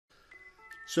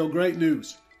So great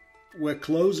news. We're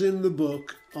closing the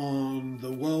book on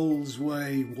the World's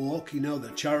Way walk, you know,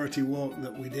 the charity walk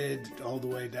that we did all the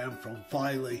way down from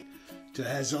Filey to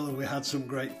Hessel, and we had some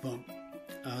great fun.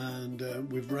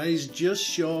 And we've raised just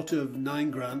short of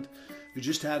 9 grand. We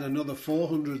just had another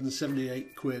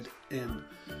 478 quid in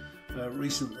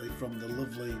recently from the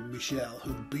lovely Michelle,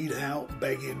 who'd been out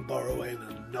begging, borrowing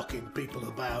and knocking people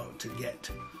about to get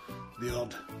the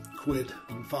odd quid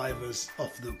and fivers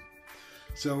off them.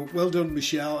 So well done,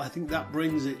 Michelle. I think that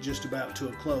brings it just about to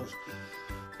a close.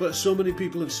 But so many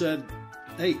people have said,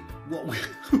 hey, what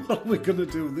are we going to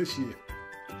do this year?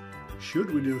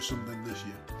 Should we do something this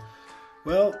year?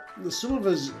 Well, some of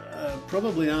us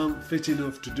probably aren't fit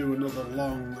enough to do another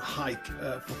long hike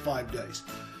for 5 days.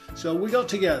 So we got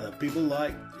together, people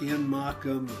like Ian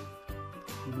Markham,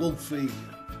 Wolfie,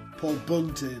 Paul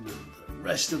Bunting, and the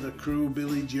rest of the crew,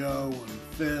 Billy Joe and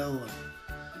Phil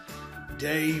and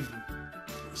Dave.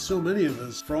 So many of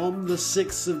us. From the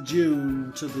 6th of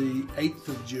June to the 8th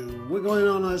of June, we're going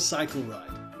on a cycle ride.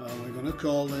 We're going to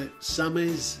call it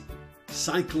Sammy's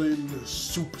Cycling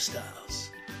Superstars.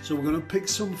 So we're going to pick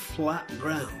some flat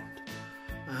ground.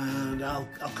 And I'll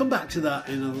come back to that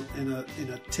in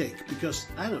a tick, because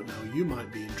I don't know, you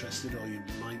might be interested, or you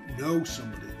might know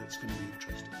somebody that's going to be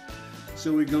interested.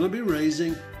 So we're going to be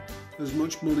raising as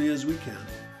much money as we can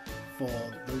for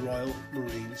the Royal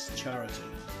Marines charity.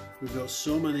 We've got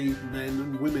so many men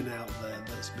and women out there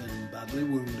that's been badly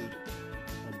wounded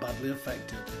or badly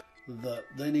affected that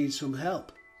they need some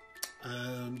help.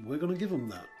 And we're going to give them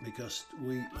that because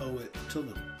we owe it to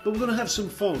them. But we're going to have some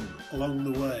fun along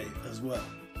the way as well.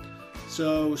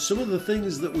 So some of the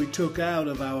things that we took out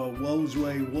of our World's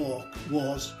Way walk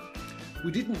was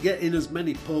we didn't get in as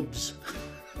many pubs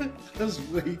as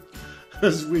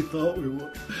we thought we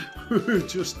would. We were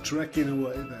just trekking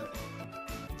away there.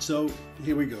 So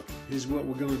here we go. Here's what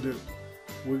we're going to do.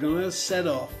 We're going to set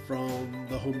off from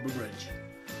the Humber Bridge,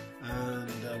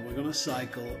 and we're going to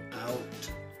cycle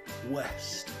out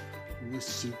west. We're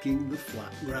seeking the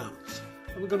flat grounds,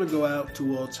 and we're going to go out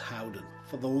towards Howden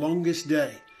for the longest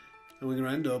day, and we're going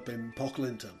to end up in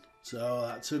Pocklington. So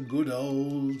that's a good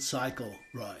old cycle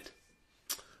ride.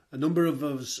 A number of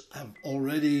us have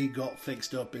already got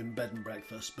fixed up in bed and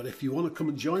breakfast, but if you want to come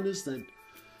and join us, then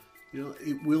you know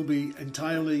it will be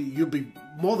entirely, you'll be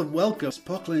more than welcome.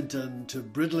 Pocklington to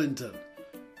Bridlington,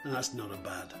 and that's not a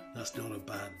bad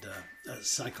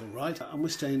cycle ride. And we're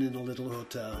staying in a little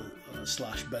hotel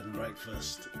slash bed and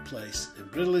breakfast place in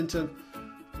Bridlington.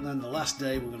 And then the last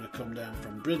day we're going to come down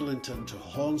from Bridlington to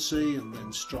Hornsea, and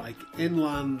then strike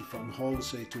inland from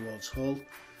Hornsea towards Hull,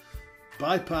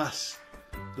 bypass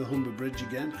the Humber Bridge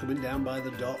again, coming down by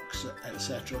the docks,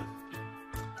 etc.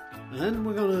 And then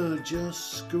we're going to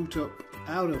just scoot up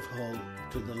out of Hull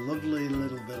to the lovely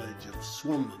little village of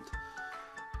Swanland,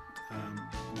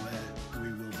 where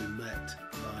we will be met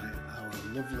by our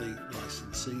lovely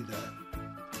licensee there.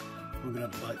 We're going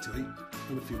to have a bite to eat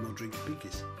and a few more drinky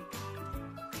pinkies.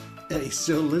 Hey,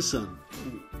 so listen,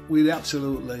 we'd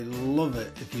absolutely love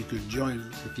it if you could join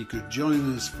us. If you could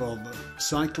join us for the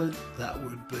cycling, that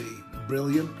would be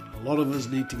brilliant. A lot of us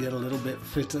need to get a little bit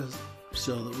fitter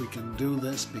so that we can do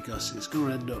this, because it's going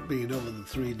to end up being over the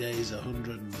 3 days,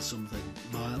 100 and something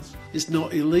miles. It's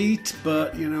not elite,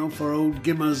 but you know, for old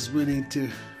gimmers we need to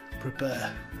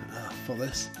prepare for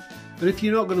this. But if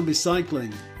you're not going to be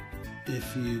cycling,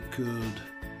 if you could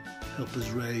help us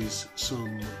raise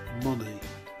some money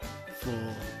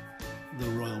for the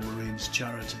Royal Marines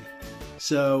charity.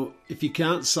 So if you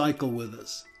can't cycle with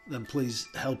us, then please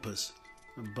help us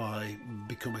by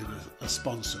becoming a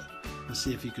sponsor, and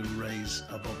see if you can raise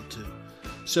above it too.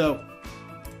 So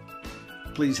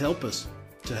please help us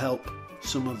to help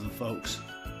some of the folks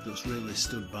that's really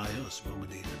stood by us when we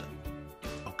needed it.